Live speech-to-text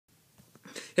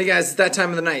Hey guys, it's that time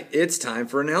of the night. It's time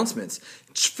for announcements.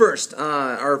 First,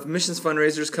 our missions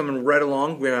fundraiser is coming right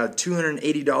along. We're at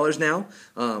 $280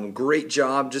 now. Great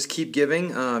job. Just keep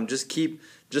giving.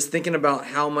 Just thinking about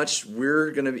how much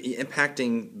we're going to be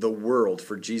impacting the world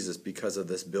for Jesus because of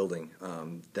this building.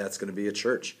 That's going to be a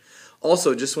church.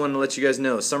 Also, just wanted to let you guys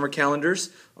know, summer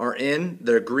calendars are in.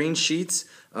 They're green sheets.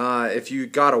 If you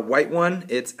got a white one,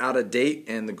 it's out of date,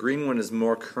 and the green one is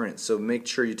more current. So make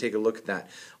sure you take a look at that.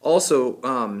 Also,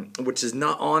 which is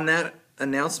not on that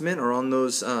announcement or on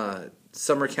those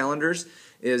summer calendars,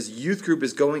 is youth group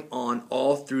is going on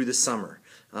all through the summer.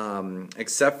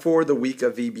 Except for the week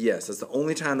of VBS. That's the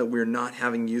only time that we're not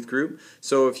having youth group.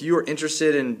 So if you are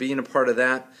interested in being a part of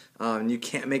that and you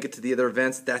can't make it to the other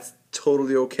events, that's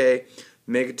totally okay.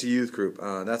 Make it to youth group.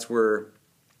 That's where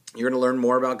you're going to learn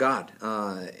more about God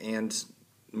and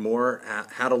more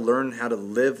how to learn how to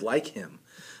live like Him.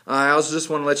 I also just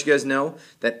want to let you guys know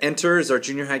that Enter is our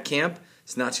junior high camp.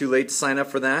 It's not too late to sign up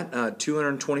for that.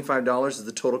 $225 is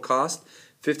the total cost.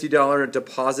 $50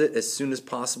 deposit as soon as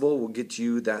possible will get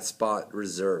you that spot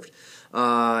reserved.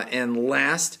 And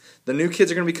last, the new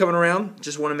kids are going to be coming around.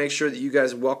 Just want to make sure that you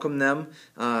guys welcome them.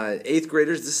 8th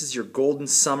graders, this is your golden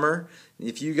summer.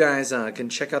 If you guys can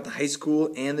check out the high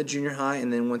school and the junior high,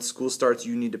 and then once school starts,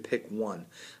 you need to pick one.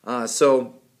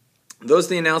 So those are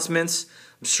the announcements.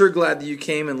 I'm sure glad that you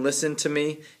came and listened to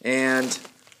me. And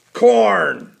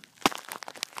corn!